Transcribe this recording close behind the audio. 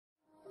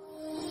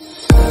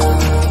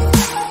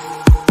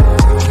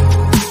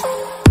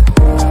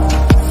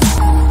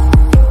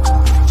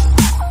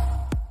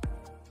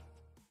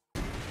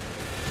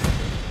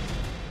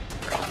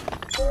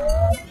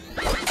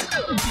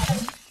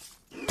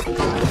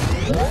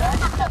不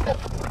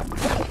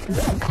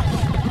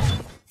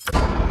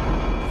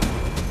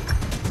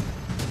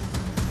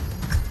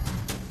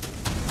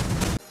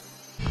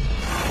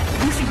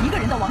是一个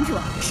人的王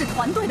者，是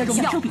团队的荣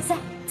耀。享受比赛，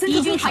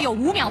敌军还有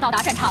5秒到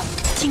达战场，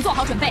请做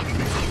好准备。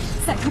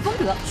散出风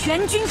德，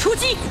全军出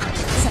击，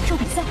享受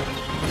比赛。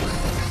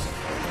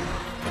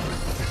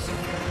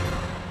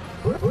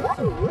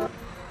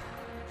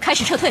开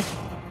始撤退。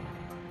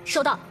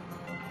收到。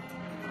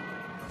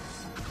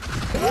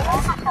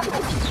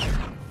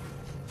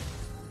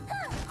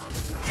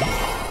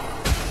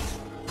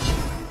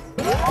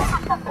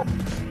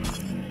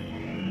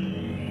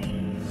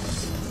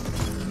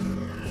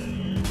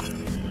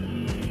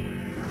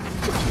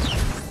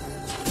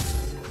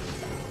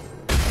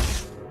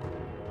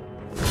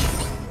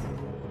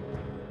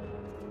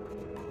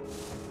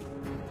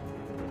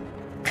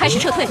开始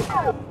撤退，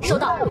收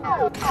到。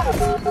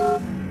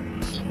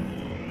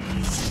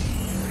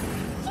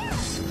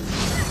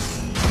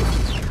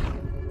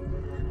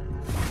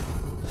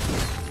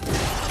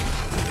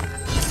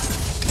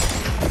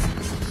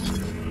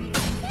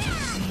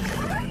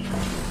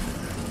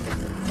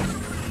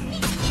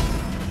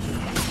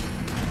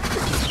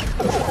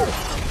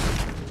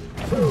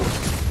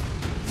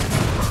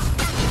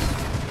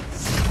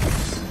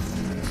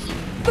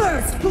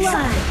First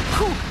blood，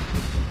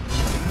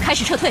 开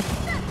始撤退。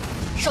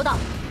收到，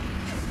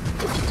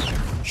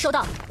收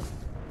到。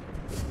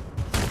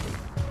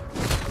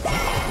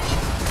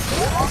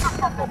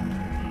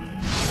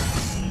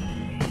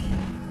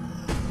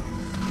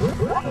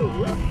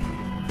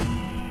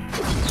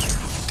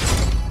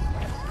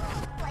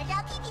我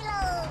要屁屁喽！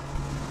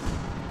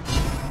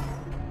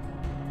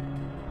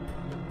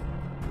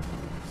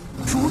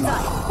主宰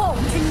暴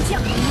君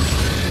降临。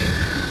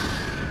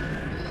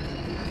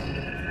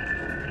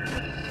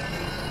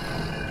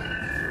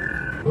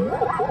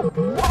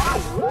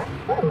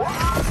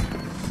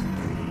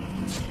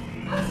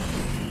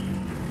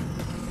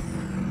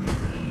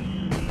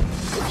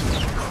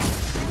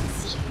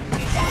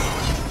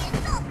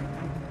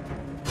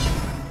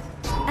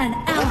An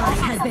ally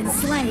has been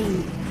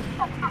slain.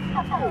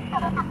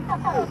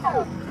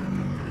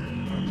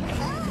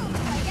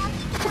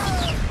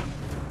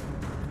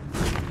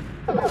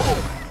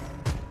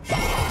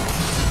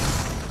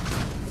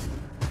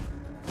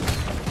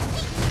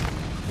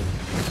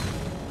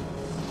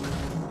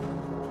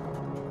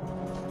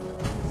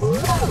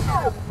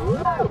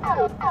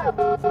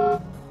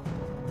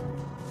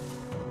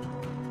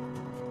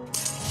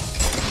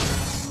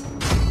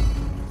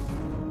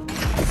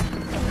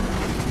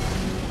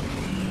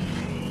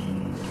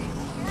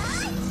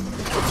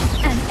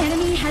 An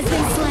enemy has been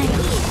slain.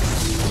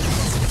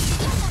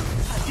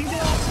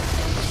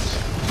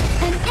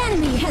 An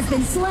enemy has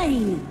been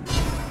slain.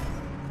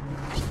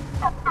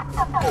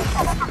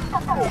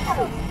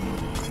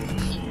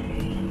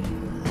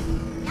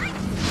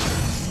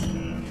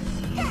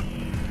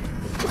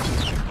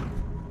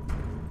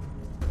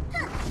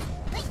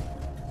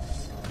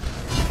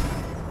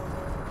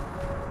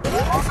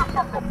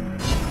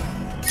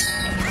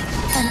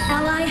 An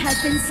ally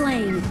has been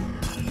slain.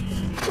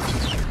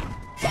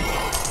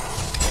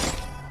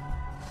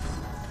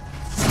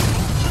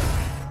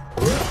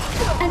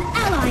 An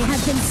ally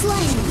has been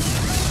slain.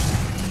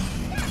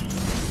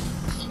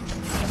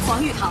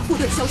 防御塔部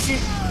队消失，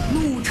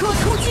弩车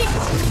出击。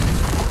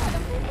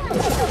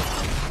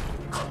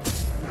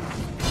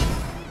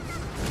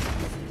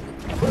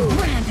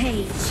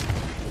Rampage.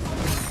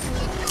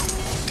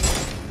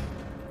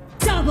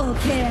 Double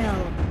kill.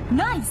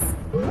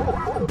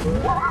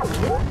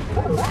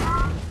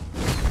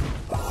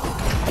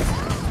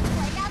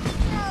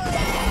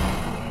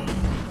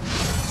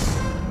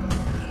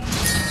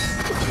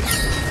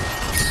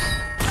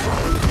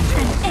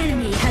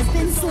 enemy has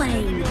been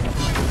slain.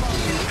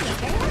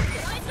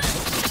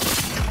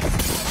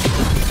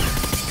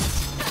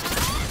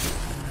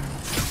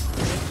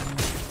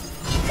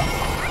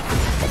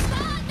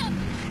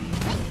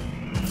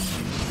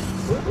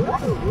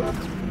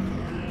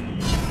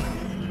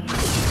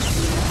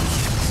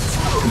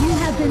 You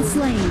have been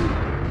slain.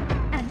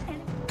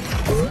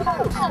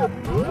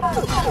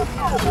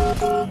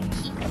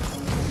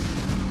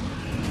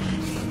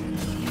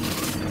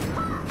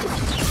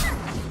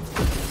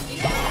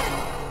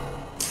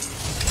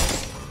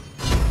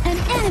 An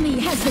enemy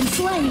has been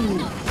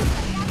slain.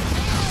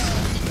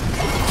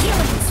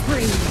 Killing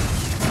spree.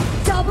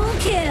 Double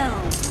kill.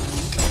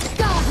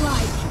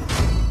 Godlike.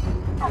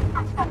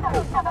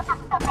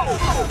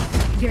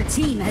 Your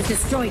team has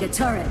destroyed a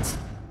turret.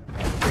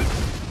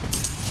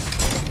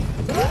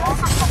 Your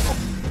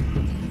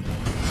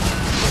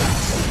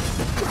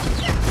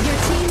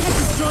team has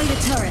destroyed a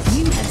turret.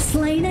 You have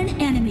slain an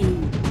enemy.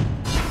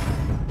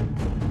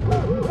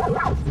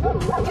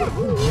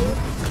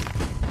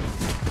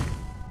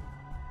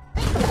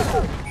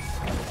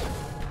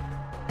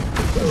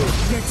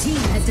 Your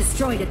team has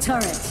destroyed a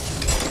turret.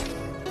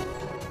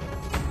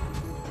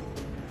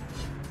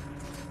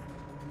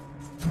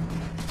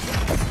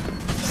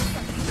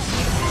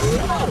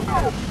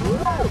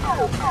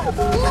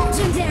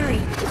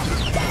 Legendary!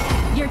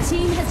 Your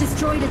team has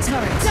destroyed a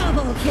turret.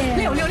 Double kill.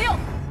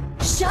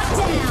 666， Shut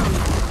down.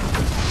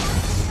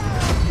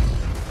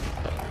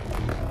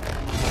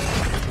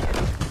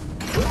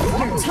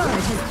 Your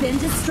turret has been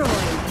destroyed.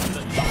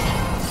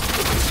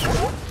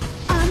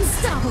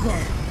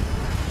 Unstoppable.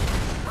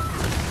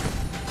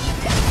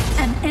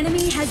 An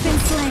enemy has been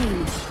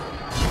slain.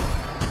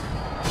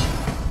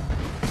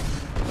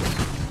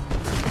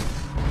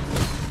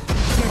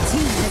 Your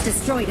team has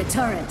destroyed a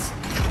turret.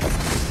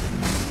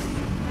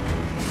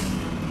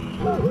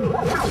 An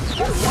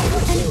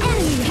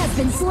enemy has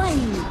been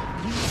slain.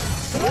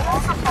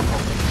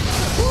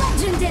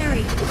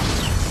 Legendary.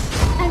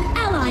 An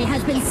ally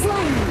has been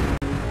slain.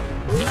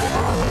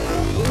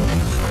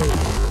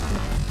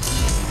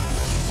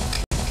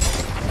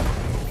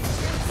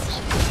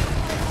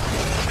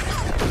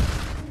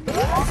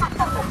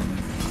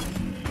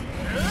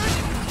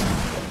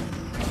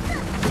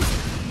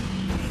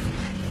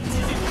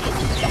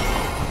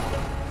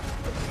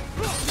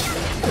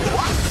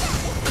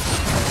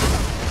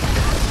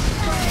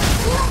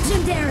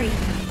 Legendary.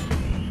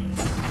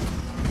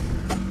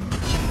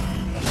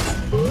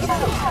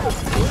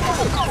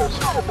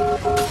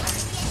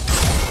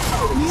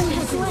 You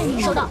have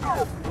slain. 收到。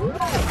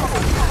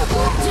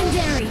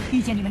 Legendary.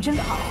 遇见你们真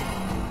好。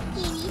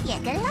替你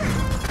点根蜡。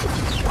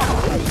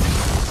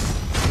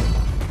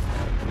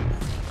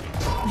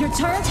 Your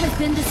turret has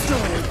been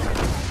destroyed.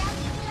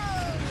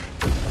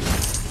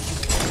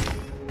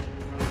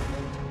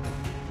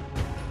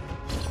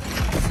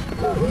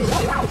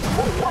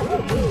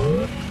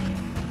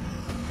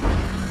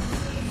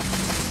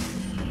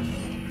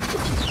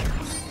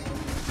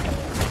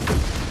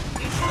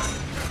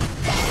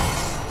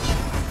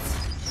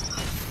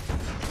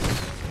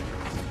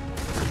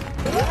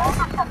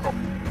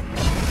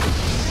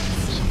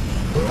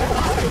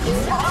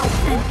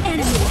 An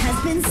enemy has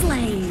been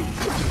slain.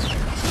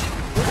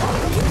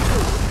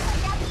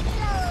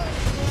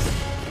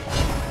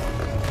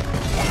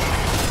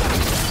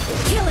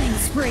 Killing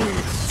spree.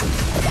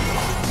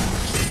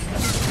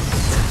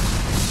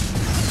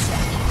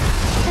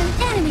 An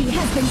enemy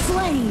has been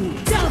slain.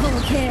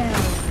 Double kill.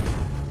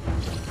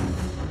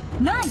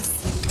 Nice。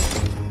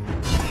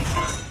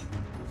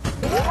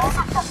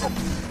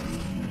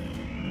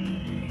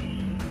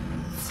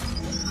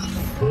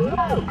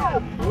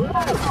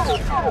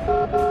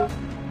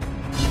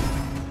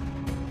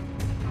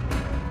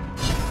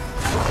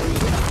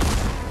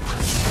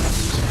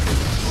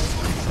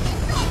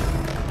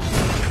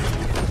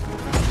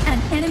 An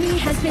enemy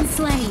has been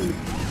slain.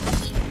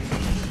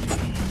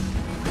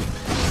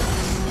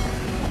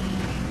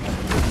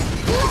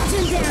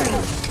 Legendary.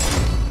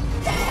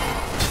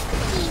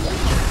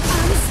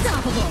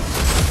 Unstoppable.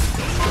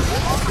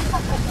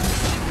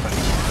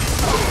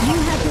 You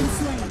have been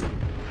slain.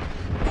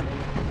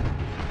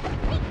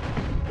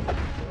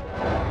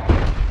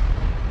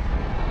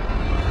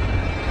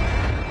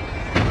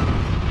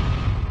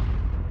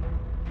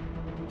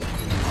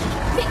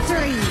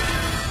 Victory!